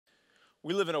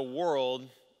We live in a world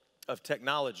of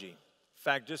technology. In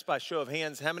fact, just by show of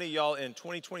hands, how many of y'all in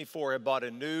 2024 have bought a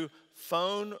new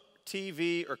phone,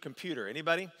 TV, or computer?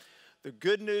 Anybody? The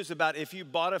good news about if you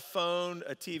bought a phone,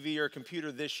 a TV, or a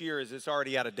computer this year is it's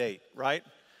already out of date, right?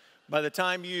 By the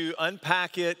time you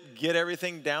unpack it, get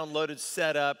everything downloaded,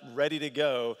 set up, ready to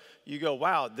go, you go,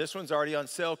 wow, this one's already on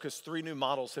sale because 3 new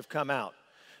models have come out.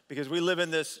 Because we live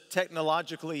in this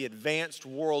technologically advanced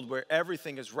world where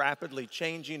everything is rapidly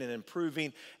changing and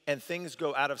improving, and things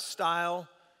go out of style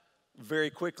very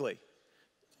quickly.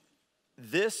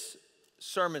 This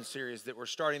sermon series that we're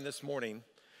starting this morning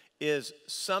is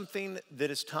something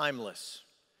that is timeless.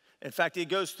 In fact, it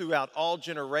goes throughout all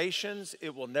generations.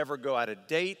 It will never go out of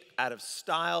date, out of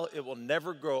style. It will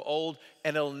never grow old,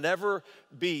 and it'll never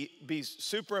be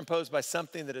superimposed by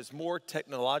something that is more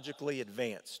technologically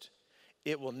advanced.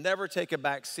 It will never take a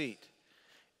back seat.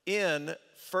 In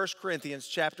 1 Corinthians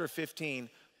chapter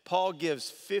 15, Paul gives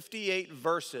 58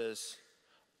 verses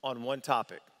on one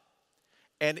topic.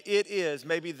 And it is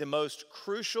maybe the most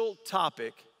crucial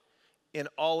topic in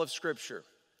all of Scripture,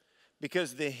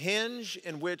 because the hinge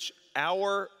in which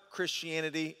our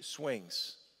Christianity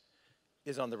swings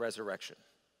is on the resurrection.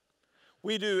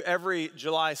 We do every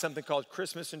July something called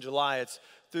Christmas in July. It's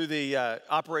through the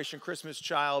Operation Christmas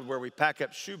Child, where we pack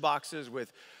up shoe boxes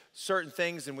with certain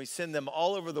things and we send them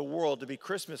all over the world to be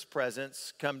Christmas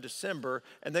presents come December,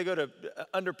 and they go to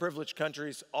underprivileged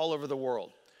countries all over the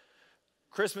world.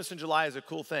 Christmas in July is a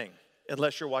cool thing,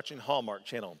 unless you're watching Hallmark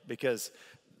Channel, because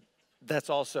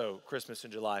that's also Christmas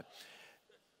in July.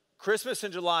 Christmas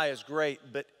in July is great,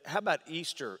 but how about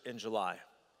Easter in July?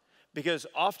 Because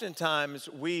oftentimes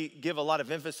we give a lot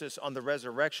of emphasis on the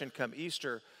resurrection come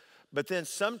Easter, but then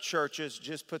some churches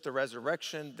just put the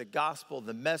resurrection, the gospel,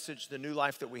 the message, the new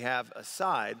life that we have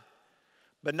aside,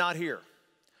 but not here.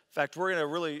 In fact, we're going to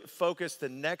really focus the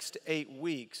next 8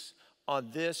 weeks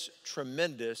on this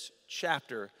tremendous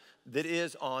chapter that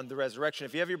is on the resurrection.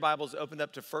 If you have your Bibles opened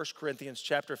up to 1 Corinthians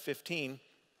chapter 15,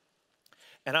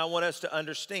 and I want us to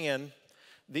understand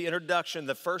the introduction,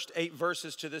 the first 8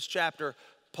 verses to this chapter.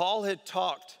 Paul had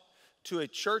talked to a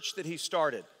church that he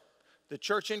started, the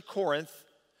church in Corinth,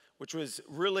 which was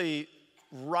really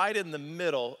right in the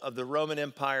middle of the Roman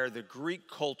Empire, the Greek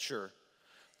culture.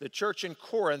 The church in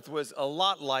Corinth was a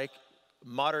lot like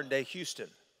modern-day Houston.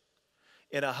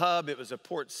 In a hub, it was a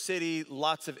port city,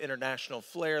 lots of international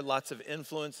flair, lots of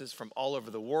influences from all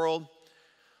over the world,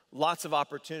 lots of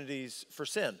opportunities for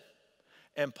sin.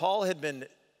 And Paul had been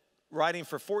writing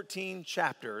for 14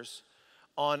 chapters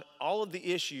on all of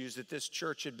the issues that this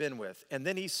church had been with. And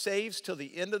then he saves till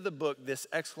the end of the book this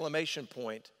exclamation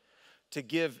point to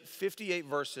give 58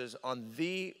 verses on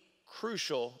the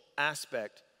crucial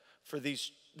aspect for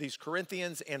these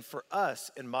Corinthians and for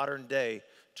us in modern day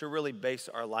to really base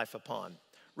our life upon.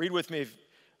 Read with me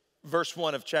verse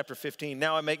 1 of chapter 15.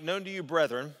 Now I make known to you,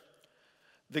 brethren,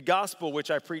 the gospel which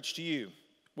I preached to you,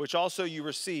 which also you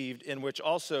received, in which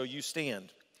also you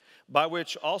stand, by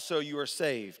which also you are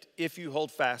saved, if you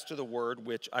hold fast to the word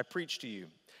which I preached to you,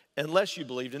 unless you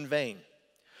believed in vain.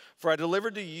 For I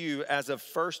delivered to you as of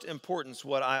first importance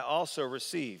what I also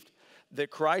received, that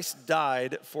Christ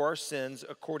died for our sins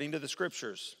according to the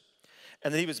Scriptures,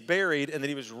 and that he was buried, and that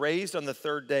he was raised on the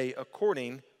 3rd day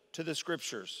according to the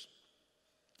Scriptures,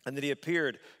 and that he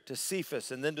appeared to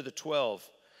Cephas and then to the 12.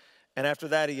 And after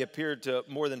that, he appeared to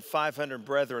more than 500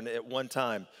 brethren at one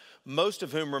time, most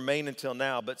of whom remain until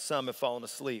now, but some have fallen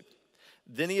asleep.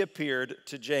 Then he appeared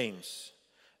to James,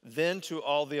 then to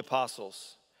all the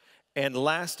apostles, and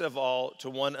last of all, to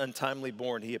one untimely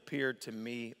born, he appeared to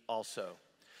me also.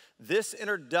 This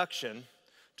introduction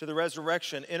to the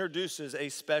resurrection introduces a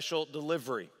special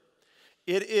delivery.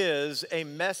 It is a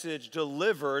message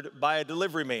delivered by a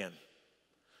delivery man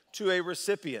to a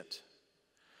recipient.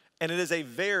 And it is a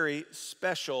very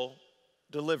special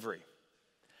delivery.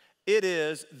 It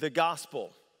is the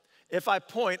gospel. If I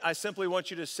point, I simply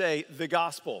want you to say the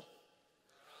gospel.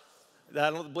 I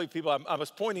don't believe people, I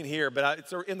was pointing here, but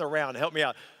it's in the round. Help me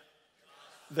out.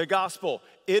 The gospel.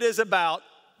 It is about,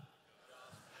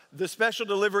 the special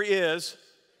delivery is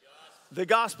the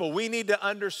gospel. We need to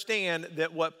understand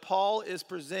that what Paul is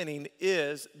presenting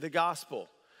is the gospel.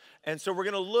 And so we're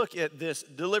going to look at this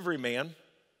delivery man,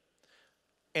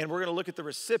 and we're going to look at the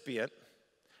recipient,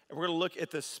 and we're going to look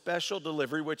at the special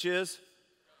delivery, which is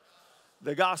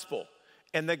the gospel.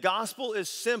 And the gospel is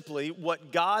simply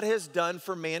what God has done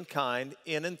for mankind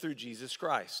in and through Jesus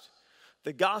Christ.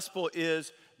 The gospel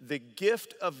is the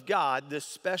gift of God, this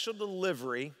special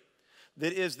delivery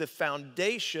that is the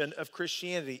foundation of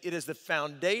Christianity. It is the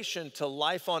foundation to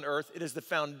life on earth. It is the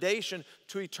foundation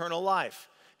to eternal life.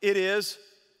 It is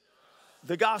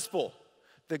The gospel.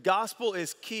 The gospel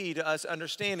is key to us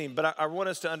understanding, but I want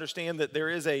us to understand that there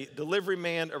is a delivery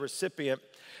man, a recipient,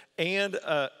 and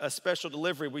a special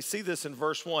delivery. We see this in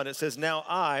verse 1. It says, now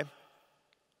I,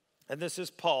 and this is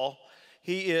Paul,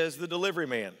 he is the delivery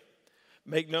man.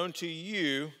 Make known to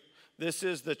you, this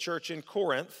is the church in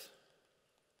Corinth,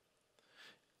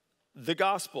 the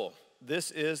gospel.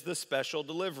 This is the special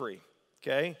delivery,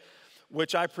 okay?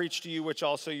 Which I preach to you, which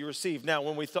also you received. Now,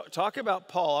 when we talk about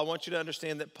Paul, I want you to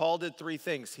understand that Paul did three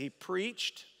things. He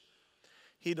preached,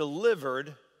 he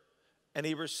delivered, and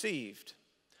he received.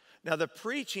 Now, the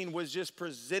preaching was just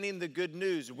presenting the good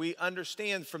news. We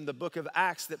understand from the book of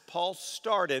Acts that Paul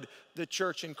started the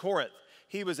church in Corinth.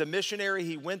 He was a missionary.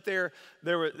 He went there.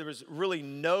 There was really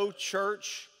no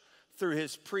church. Through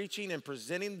his preaching and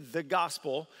presenting the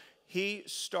gospel, he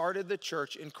started the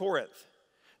church in Corinth.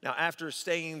 Now, after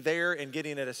staying there and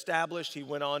getting it established, he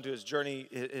went on to his journey,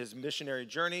 his missionary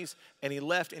journeys, and he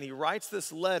left, and he writes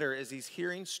this letter as he's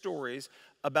hearing stories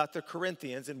about the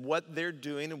Corinthians and what they're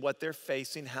doing and what they're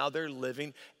facing, how they're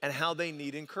living, and how they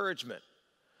need encouragement.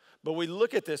 But we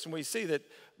look at this and we see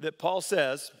that Paul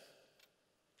says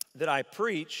that I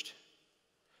preached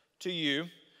to you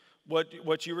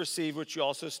what you received, which you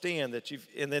also stand,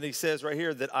 and then he says right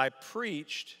here that I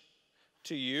preached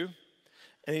to you.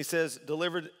 And he says,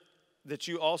 delivered that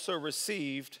you also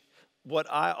received what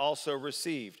I also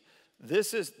received.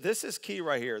 This is key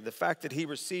right here, the fact that he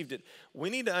received it. We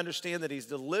need to understand that he's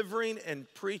delivering and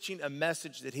preaching a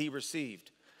message that he received.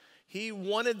 He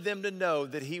wanted them to know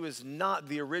that he was not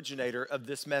the originator of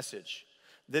this message,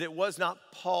 that it was not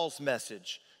Paul's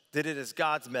message, that it is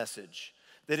God's message,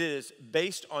 that it is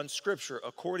based on Scripture,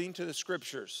 according to the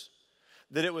Scriptures.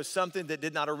 That it was something that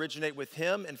did not originate with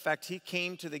him. In fact, he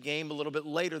came to the game a little bit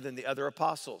later than the other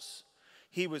apostles.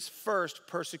 He was first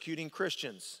persecuting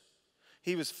Christians.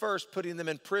 He was first putting them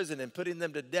in prison and putting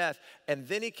them to death. And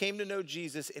then he came to know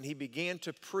Jesus and he began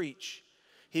to preach.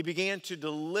 He began to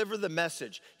deliver the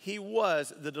message. He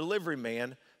was the delivery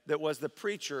man that was the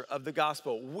preacher of the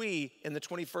gospel. We, in the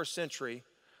 21st century,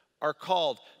 are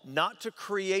called not to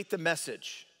create the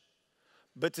message,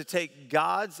 but to take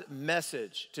God's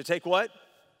message, to take what?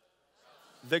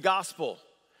 The gospel,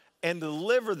 and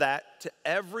deliver that to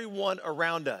everyone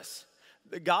around us.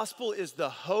 The gospel is the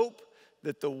hope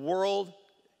that the world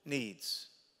needs.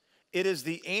 It is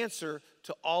the answer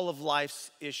to all of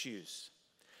life's issues.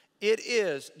 It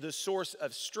is the source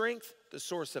of strength, the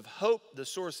source of hope, the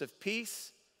source of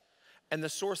peace, and the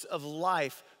source of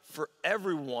life for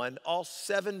everyone, all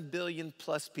 7 billion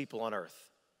plus people on earth.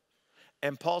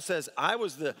 And Paul says, I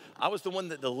was the one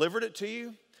that delivered it to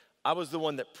you. I was the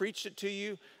one that preached it to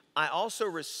you. I also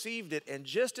received it, and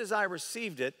just as I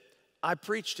received it, I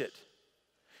preached it.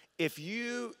 If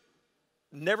you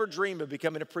never dream of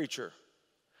becoming a preacher,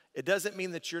 it doesn't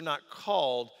mean that you're not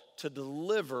called to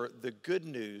deliver the good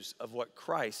news of what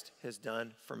Christ has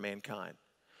done for mankind.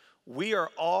 We are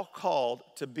all called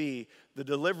to be the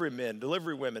delivery men,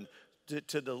 delivery women,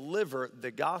 to deliver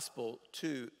the gospel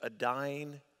to a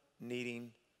dying,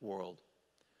 needing world.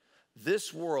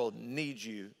 This world needs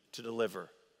you to deliver.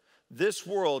 This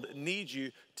world needs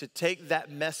you to take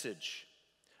that message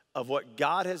of what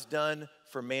God has done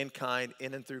for mankind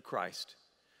in and through Christ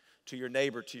to your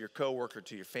neighbor, to your coworker,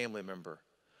 to your family member.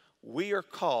 We are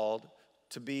called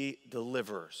to be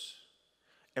deliverers.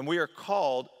 And we are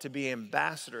called to be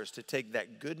ambassadors to take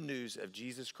that good news of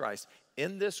Jesus Christ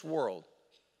in this world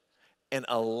and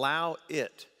allow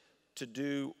it to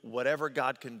do whatever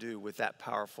God can do with that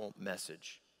powerful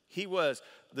message. He was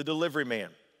the delivery man.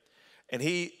 And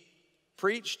he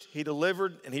preached, he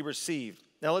delivered, and he received.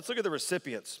 Now let's look at the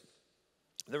recipients.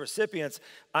 The recipients,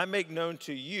 I make known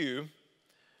to you,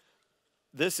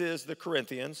 this is the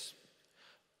Corinthians.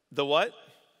 The what?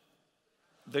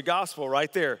 The gospel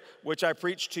right there, which I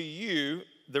preached to you,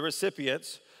 the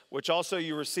recipients, which also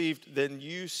you received, then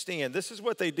you stand. This is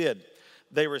what they did.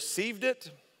 They received it,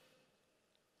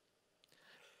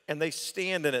 and they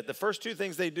stand in it. The first two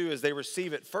things they do is they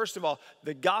receive it. First of all,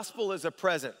 the gospel is a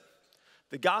present.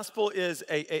 The gospel is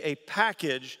a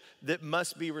package that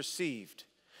must be received.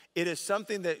 It is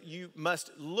something that you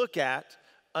must look at,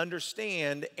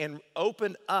 understand, and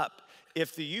open up.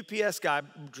 If the UPS guy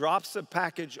drops a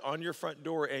package on your front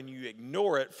door and you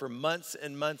ignore it for months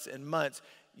and months and months,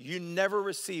 you never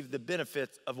receive the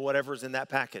benefits of whatever's in that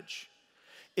package.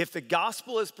 If the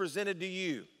gospel is presented to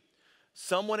you,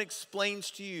 someone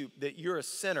explains to you that you're a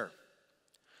sinner,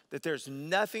 that there's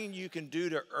nothing you can do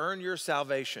to earn your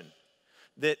salvation,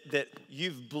 that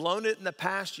you've blown it in the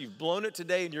past, you've blown it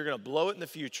today, and you're going to blow it in the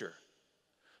future,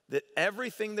 that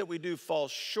everything that we do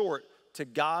falls short to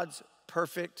God's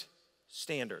perfect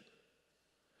standard.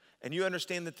 and you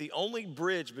understand that the only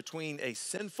bridge between a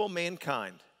sinful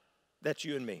mankind, that's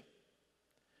you and me,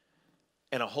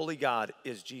 and a holy God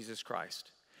is Jesus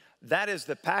Christ. That is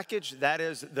the package, that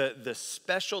is the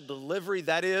special delivery,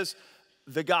 that is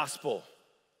the gospel.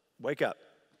 Wake up.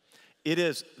 It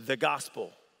is the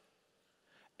gospel.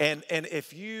 And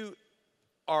if you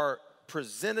are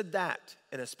presented that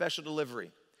in a special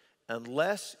delivery,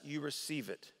 unless you receive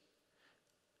it,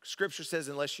 Scripture says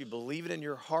unless you believe it in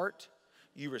your heart,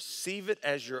 you receive it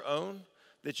as your own,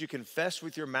 that you confess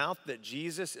with your mouth that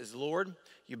Jesus is Lord,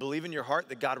 you believe in your heart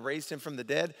that God raised him from the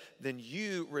dead, then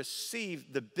you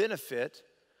receive the benefit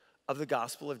of the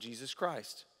gospel of Jesus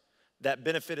Christ. That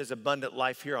benefit is abundant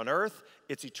life here on earth.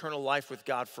 It's eternal life with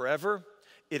God forever.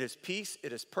 It is peace.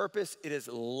 It is purpose. It is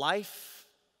life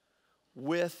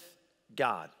with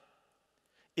God.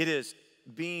 It is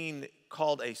being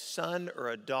called a son or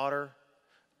a daughter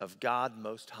of God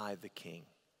Most High, the King.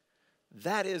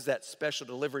 That is that special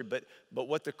delivery. But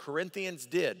what the Corinthians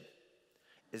did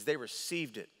is they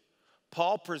received it.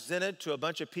 Paul presented to a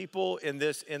bunch of people in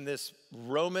this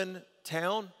Roman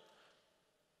town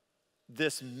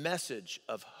this message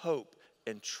of hope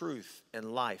and truth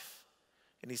and life.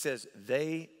 And he says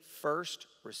they first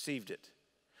received it.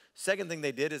 Second thing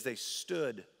they did is they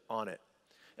stood on it,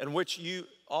 in which you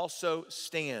also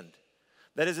stand.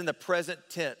 That is in the present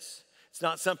tense. It's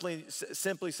not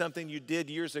simply something you did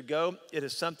years ago. It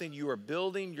is something you are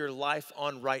building your life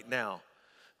on right now.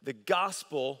 The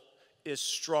gospel is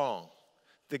strong.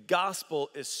 The gospel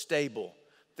is stable.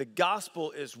 The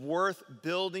gospel is worth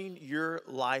building your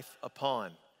life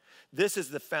upon. This is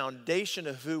the foundation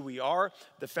of who we are,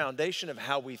 the foundation of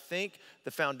how we think,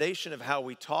 the foundation of how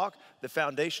we talk, the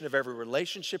foundation of every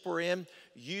relationship we're in.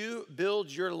 You build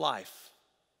your life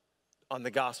on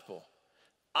the gospel.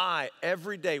 I,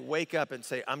 every day, wake up and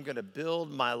say, I'm going to build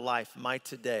my life, my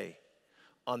today,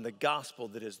 on the gospel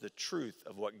that is the truth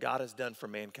of what God has done for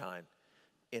mankind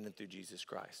in and through Jesus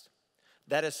Christ.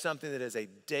 That is something that is a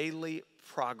daily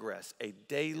progress, a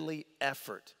daily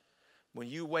effort. When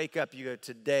you wake up, you go,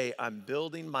 today I'm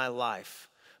building my life,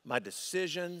 my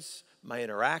decisions, my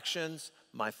interactions,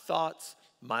 my thoughts,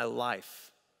 my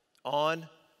life on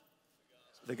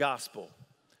the gospel.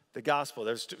 The gospel.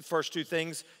 There's first two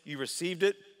things. You received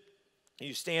it,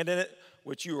 you stand in it,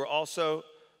 which you were also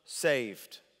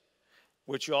saved,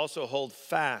 which you also hold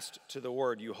fast to the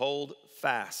word. You hold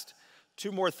fast.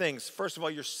 Two more things. First of all,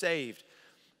 you're saved.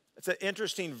 It's an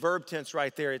interesting verb tense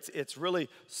right there. It's really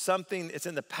something, it's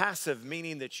in the passive,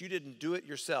 meaning that you didn't do it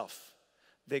yourself,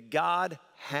 that God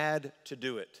had to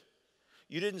do it.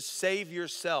 You didn't save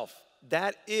yourself.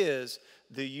 That is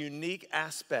the unique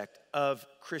aspect of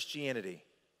Christianity.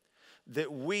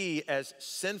 That we as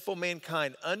sinful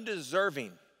mankind,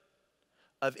 undeserving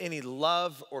of any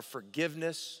love or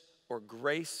forgiveness or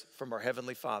grace from our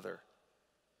Heavenly Father,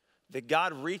 that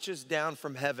God reaches down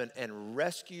from heaven and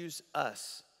rescues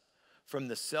us from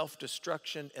the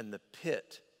self-destruction and the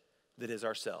pit that is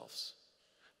ourselves.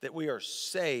 That we are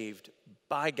saved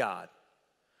by God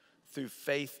through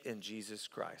faith in Jesus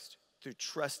Christ, through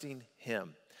trusting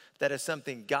him. That is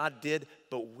something God did,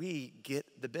 but we get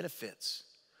the benefits.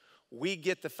 We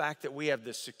get the fact that we have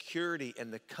the security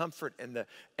and the comfort and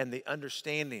the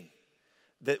understanding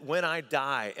that when I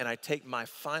die and I take my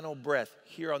final breath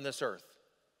here on this earth,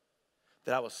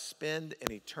 that I will spend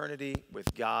an eternity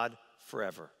with God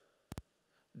forever.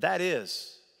 That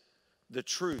is the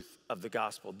truth of the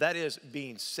gospel. That is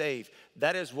being saved.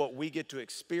 That is what we get to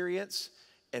experience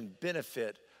and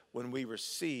benefit when we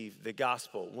receive the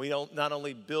gospel. We don't not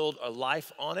only build a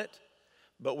life on it,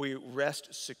 but we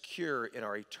rest secure in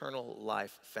our eternal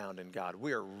life found in God.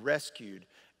 We are rescued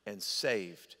and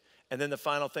saved. And then the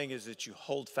final thing is that you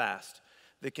hold fast.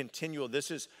 The continual,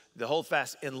 this is the hold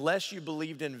fast, unless you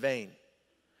believed in vain.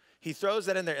 He throws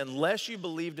that in there, unless you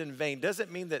believed in vain.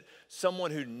 Doesn't mean that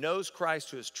someone who knows Christ,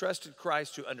 who has trusted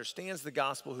Christ, who understands the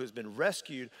gospel, who has been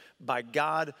rescued by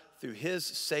God through his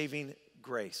saving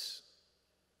grace,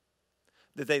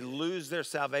 that they lose their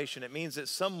salvation. It means that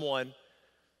someone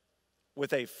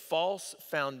with a false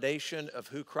foundation of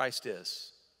who Christ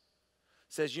is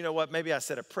says, you know what, maybe I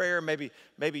said a prayer, maybe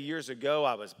years ago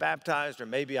I was baptized, or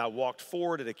maybe I walked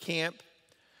forward at a camp,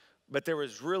 but there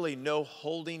was really no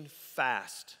holding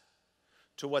fast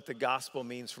to what the gospel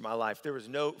means for my life. There was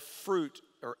no fruit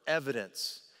or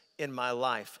evidence in my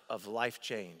life of life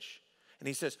change. And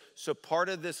he says, so part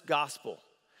of this gospel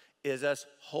is us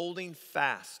holding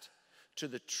fast to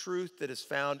the truth that is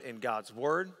found in God's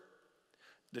word,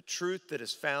 the truth that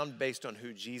is found based on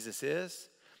who Jesus is,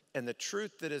 and the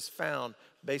truth that is found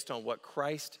based on what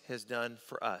Christ has done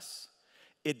for us.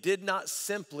 It did not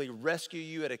simply rescue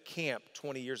you at a camp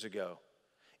 20 years ago.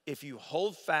 If you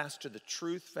hold fast to the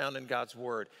truth found in God's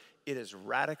word, it is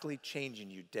radically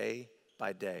changing you day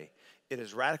by day. It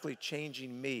is radically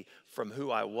changing me from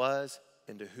who I was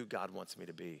into who God wants me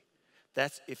to be.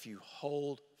 That's if you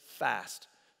hold fast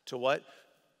to what?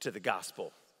 To the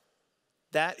gospel.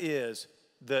 That is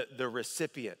the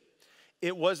recipient.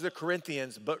 It was the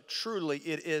Corinthians, but truly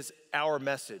it is our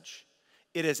message.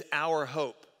 It is our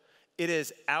hope. It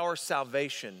is our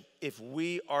salvation if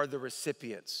we are the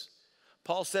recipients.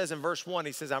 Paul says in verse 1,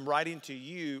 he says, I'm writing to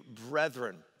you,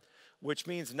 brethren, which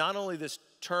means not only this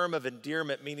term of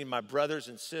endearment, meaning my brothers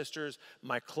and sisters,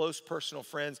 my close personal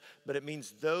friends, but it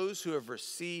means those who have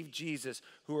received Jesus,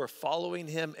 who are following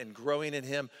him and growing in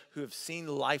him, who have seen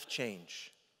life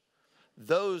change.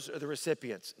 Those are the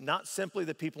recipients, not simply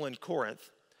the people in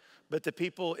Corinth, but the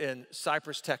people in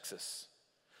Cypress, Texas,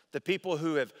 the people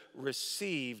who have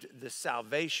received the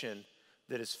salvation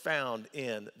that is found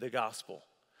in the gospel,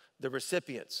 the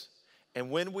recipients.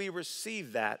 And when we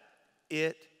receive that,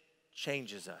 it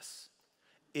changes us.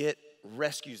 It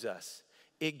rescues us.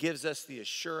 It gives us the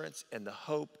assurance and the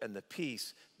hope and the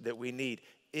peace that we need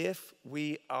if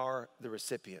we are the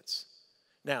recipients.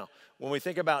 Now, when we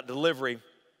think about delivery,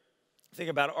 think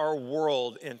about our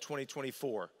world in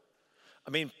 2024. I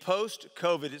mean,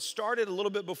 post-COVID, it started a little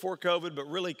bit before COVID, but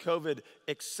really COVID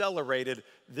accelerated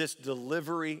this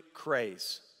delivery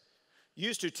craze.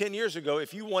 Used to 10 years ago,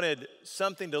 if you wanted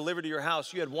something delivered to your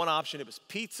house, you had one option. It was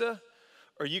pizza,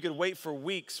 or you could wait for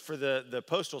weeks for the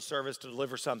postal service to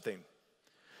deliver something.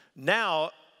 Now,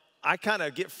 I kind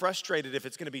of get frustrated if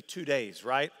it's going to be 2 days,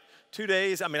 right? 2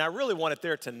 days, I mean, I really want it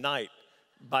there tonight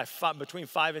between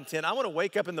 5 and 10. I want to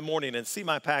wake up in the morning and see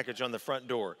my package on the front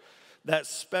door. That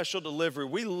special delivery.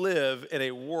 We live in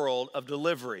a world of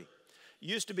delivery.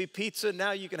 Used to be pizza,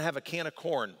 now you can have a can of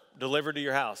corn delivered to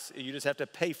your house. You just have to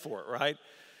pay for it, right?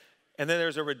 And then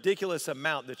there's a ridiculous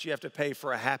amount that you have to pay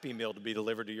for a Happy Meal to be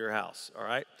delivered to your house, all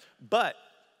right? But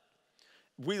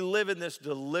we live in this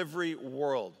delivery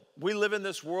world. We live in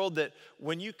this world that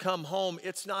when you come home,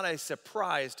 it's not a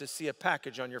surprise to see a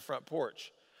package on your front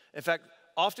porch. In fact,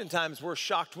 oftentimes we're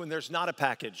shocked when there's not a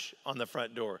package on the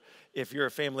front door if you're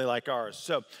a family like ours.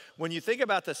 So when you think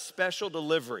about the special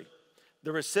delivery,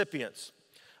 the recipients,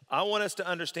 I want us to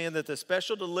understand that the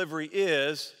special delivery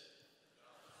is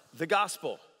the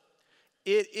gospel.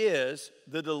 It is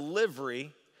the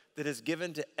delivery that is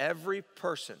given to every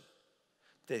person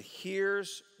that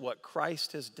hears what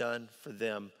Christ has done for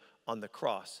them on the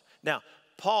cross. Now,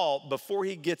 Paul, before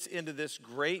he gets into this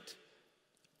great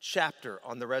chapter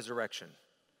on the resurrection,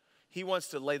 he wants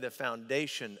to lay the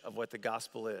foundation of what the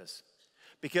gospel is.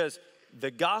 Because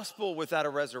the gospel without a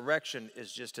resurrection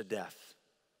is just a death.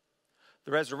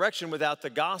 The resurrection without the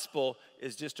gospel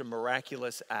is just a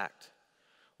miraculous act.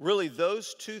 Really,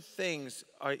 those two things,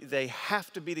 they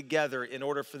have to be together in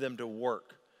order for them to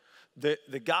work.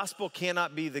 The gospel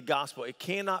cannot be the gospel. It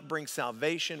cannot bring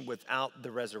salvation without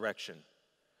the resurrection.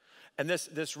 And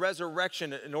this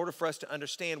resurrection, in order for us to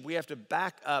understand, we have to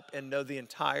back up and know the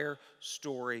entire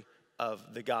story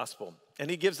of the gospel. And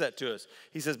he gives that to us.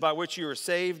 He says, by which you are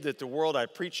saved, that the world I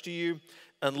preached to you,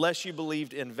 unless you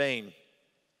believed in vain.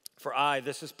 For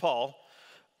this is Paul,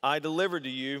 I delivered to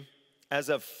you as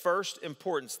of first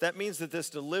importance. That means that this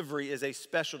delivery is a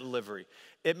special delivery.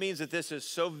 It means that this is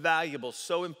so valuable,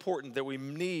 so important that we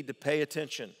need to pay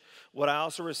attention. What I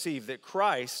also received, that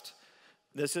Christ,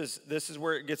 this is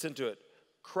where it gets into it.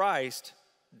 Christ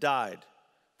died.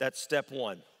 That's step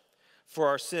one. For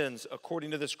our sins,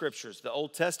 according to the scriptures. The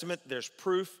Old Testament, there's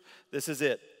proof. This is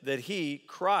it. That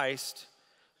Christ,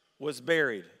 was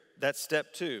buried. That's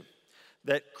step two.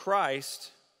 That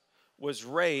Christ was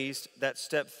raised. That's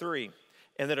step three.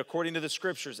 And that according to the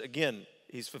scriptures, again,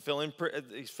 he's fulfilling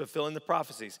the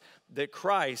prophecies. That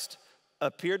Christ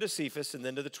appeared to Cephas and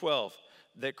then to the 12.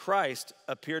 That Christ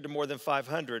appeared to more than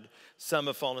 500. Some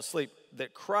have fallen asleep.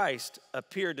 That Christ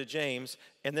appeared to James.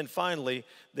 And then finally,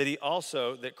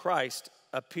 that Christ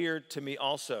appeared to me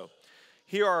also.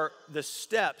 Here are the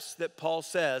steps that Paul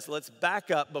says. Let's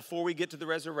back up before we get to the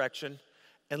resurrection.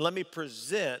 And let me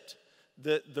present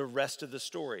the rest of the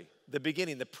story. The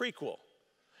beginning, the prequel.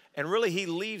 And really, he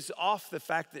leaves off the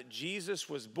fact that Jesus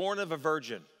was born of a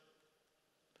virgin.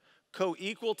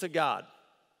 Co-equal to God.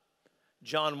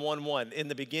 John 1:1, in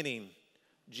the beginning,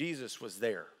 Jesus was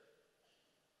there.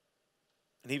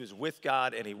 And he was with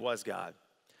God and he was God.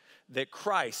 That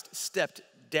Christ stepped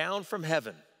down from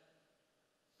heaven,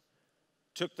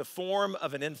 took the form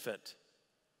of an infant,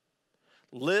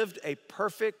 lived a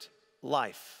perfect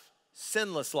life,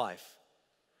 sinless life.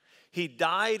 He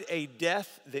died a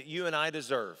death that you and I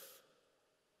deserve.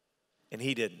 and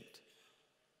he didn't.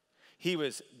 He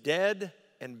was dead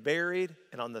and buried,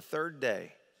 and on the third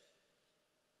day,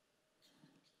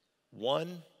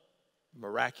 one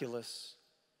miraculous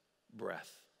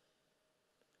breath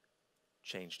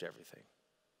changed everything.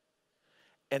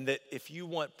 And that if you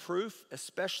want proof,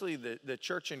 especially the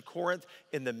church in Corinth,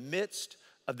 in the midst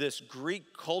of this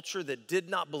Greek culture that did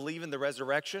not believe in the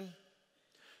resurrection,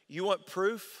 you want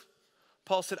proof?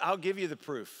 Paul said, I'll give you the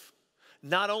proof.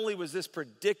 Not only was this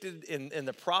predicted in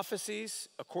the prophecies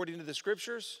according to the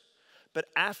scriptures, but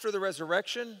after the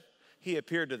resurrection, he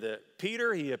appeared to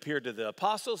Peter, he appeared to the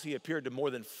apostles, he appeared to more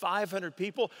than 500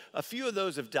 people. A few of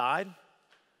those have died.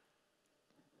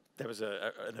 There was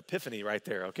an epiphany right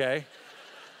there, okay?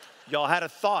 Y'all had a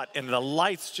thought, and the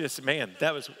lights just, man,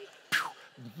 that was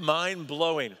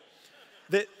mind-blowing.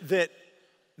 That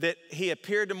he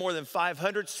appeared to more than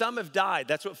 500. Some have died.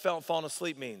 That's what fallen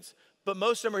asleep means. But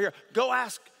most of them are here. Go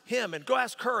ask him, and go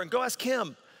ask her, and go ask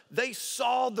him. They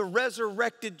saw the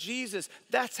resurrected Jesus.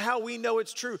 That's how we know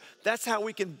it's true. That's how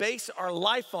we can base our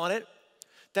life on it.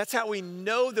 That's how we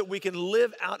know that we can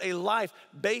live out a life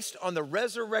based on the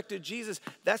resurrected Jesus.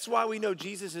 That's why we know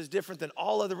Jesus is different than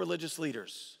all other religious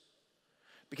leaders.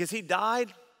 Because he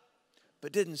died,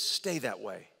 but didn't stay that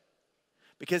way.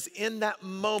 Because in that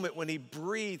moment when he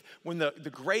breathed, when the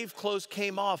grave clothes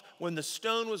came off, when the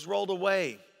stone was rolled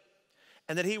away,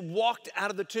 and that he walked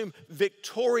out of the tomb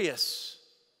victorious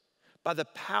by the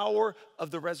power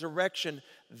of the resurrection,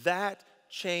 that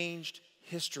changed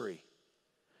history.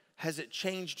 Has it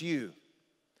changed you?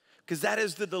 Because that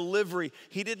is the delivery.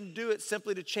 He didn't do it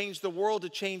simply to change the world, to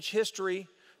change history,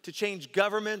 to change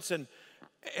governments, and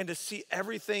to see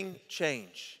everything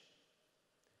change.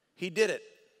 He did it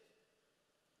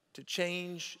to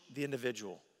change the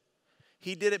individual.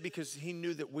 He did it because he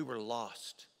knew that we were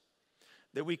lost,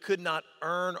 that we could not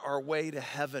earn our way to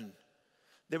heaven,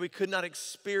 that we could not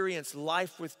experience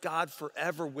life with God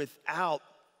forever without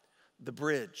the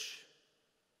bridge.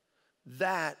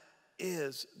 That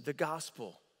is the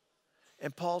gospel.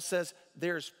 And Paul says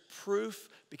there's proof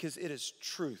because it is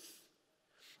truth.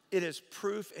 It is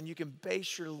proof, and you can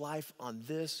base your life on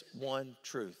this one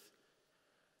truth,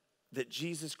 that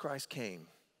Jesus Christ came.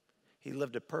 He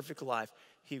lived a perfect life.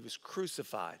 He was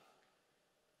crucified.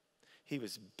 He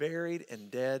was buried and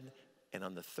dead, and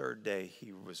on the third day,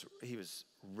 he was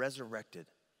resurrected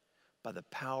by the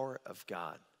power of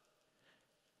God.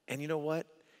 And you know what?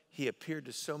 He appeared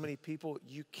to so many people,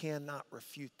 you cannot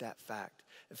refute that fact.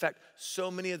 In fact,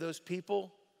 so many of those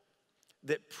people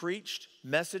that preached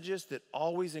messages that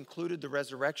always included the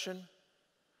resurrection,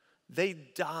 they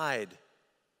died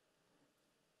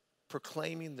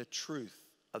proclaiming the truth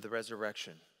of the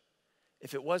resurrection.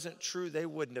 If it wasn't true, they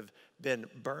wouldn't have been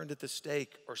burned at the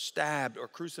stake or stabbed or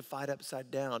crucified upside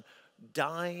down,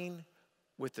 dying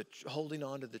with holding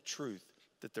on to the truth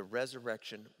that the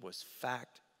resurrection was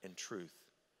fact and truth.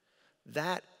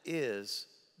 That is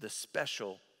the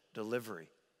special delivery.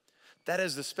 That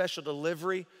is the special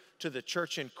delivery to the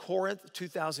church in Corinth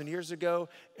 2,000 years ago,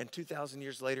 and 2,000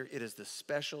 years later, it is the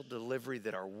special delivery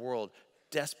that our world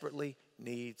desperately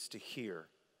needs to hear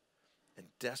and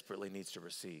desperately needs to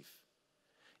receive.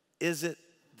 Is it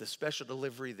the special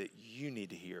delivery that you need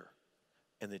to hear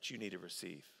and that you need to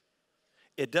receive?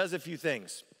 It does a few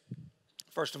things.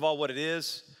 First of all, what it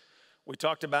is, we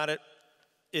talked about it.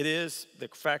 It is the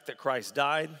fact that Christ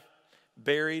died,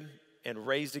 buried, and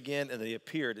raised again, and that he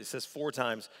appeared. It says 4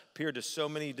 times, appeared to so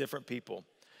many different people.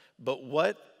 But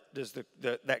what does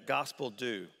that gospel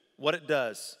do? What it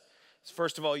does is,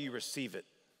 first of all, you receive it.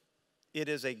 It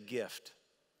is a gift.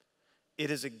 It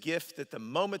is a gift that the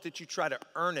moment that you try to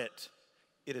earn it,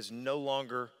 it is no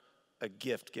longer a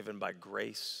gift given by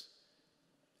grace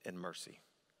and mercy.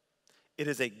 It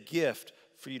is a gift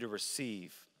for you to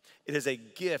receive. It is a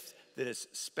gift that is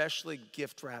specially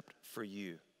gift wrapped for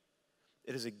you.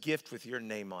 It is a gift with your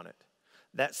name on it.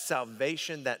 That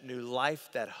salvation, that new life,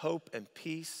 that hope and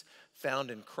peace found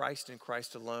in Christ and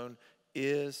Christ alone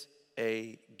is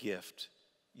a gift.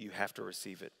 You have to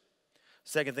receive it.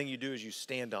 Second thing you do is you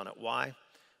stand on it. Why?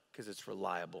 Because it's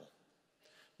reliable.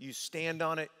 You stand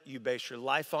on it, you base your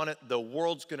life on it. The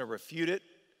world's going to refute it.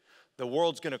 The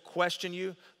world's going to question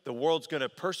you. The world's going to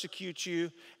persecute you.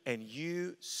 And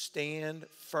you stand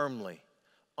firmly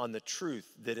on the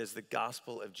truth that is the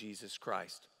gospel of Jesus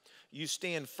Christ. You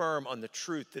stand firm on the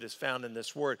truth that is found in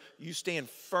this word. You stand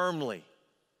firmly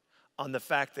on the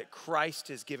fact that Christ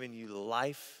has given you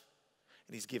life,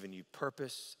 and he's given you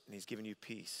purpose, and he's given you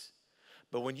peace.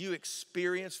 But when you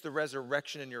experience the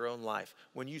resurrection in your own life,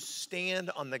 when you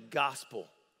stand on the gospel,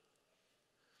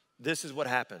 this is what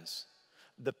happens.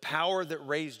 The power that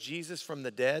raised Jesus from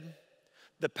the dead,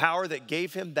 the power that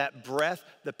gave him that breath,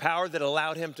 the power that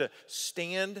allowed him to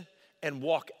stand and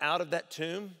walk out of that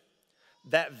tomb,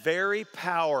 that very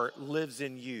power lives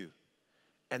in you.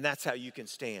 And that's how you can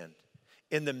stand.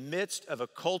 In the midst of a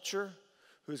culture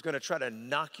who's going to try to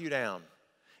knock you down,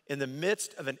 in the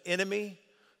midst of an enemy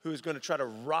who's going to try to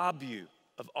rob you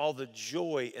of all the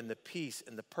joy and the peace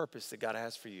and the purpose that God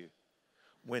has for you.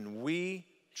 When we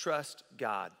trust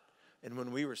God and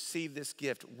when we receive this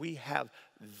gift, we have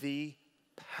the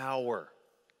power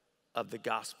of the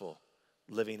gospel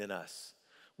living in us.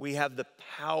 We have the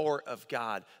power of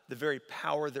God, the very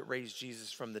power that raised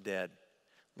Jesus from the dead,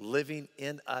 living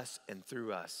in us and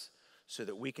through us so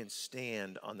that we can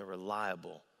stand on the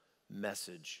reliable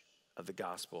message of the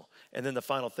gospel. And then the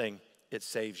final thing, it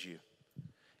saves you.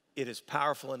 It is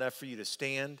powerful enough for you to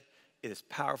stand. It is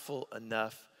powerful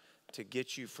enough to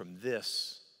get you from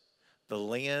this, the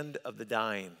land of the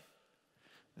dying,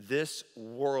 this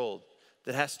world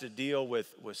that has to deal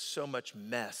with so much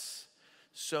mess,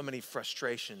 so many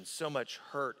frustrations, so much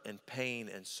hurt and pain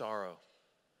and sorrow.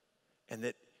 And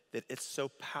that it's so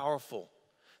powerful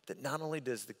that not only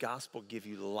does the gospel give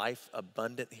you life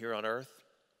abundant here on earth,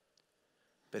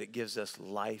 but it gives us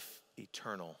life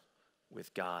eternal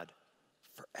with God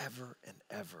forever and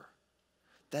ever.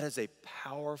 That is a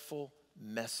powerful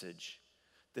message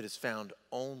that is found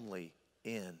only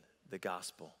in the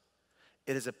gospel.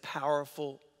 It is a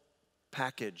powerful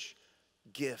package,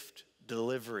 gift,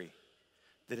 delivery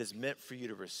that is meant for you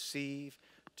to receive,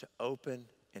 to open,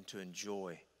 and to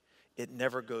enjoy. It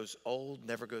never goes old,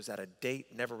 never goes out of date,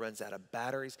 never runs out of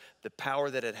batteries. The power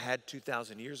that it had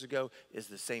 2,000 years ago is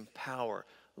the same power,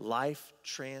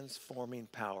 life-transforming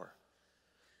power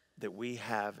that we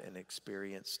have and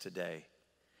experience today.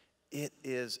 It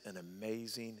is an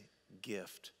amazing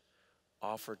gift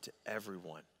offered to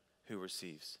everyone who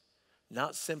receives.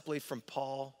 Not simply from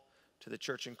Paul to the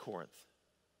church in Corinth,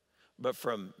 but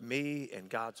from me and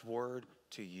God's word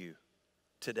to you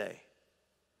today.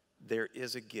 There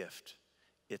is a gift.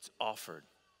 It's offered.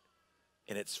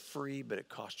 And it's free, but it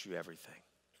costs you everything.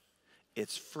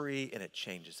 It's free and it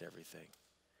changes everything.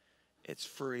 It's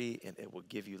free and it will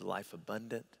give you life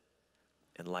abundant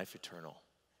and life eternal.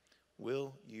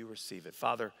 Will you receive it?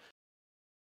 Father,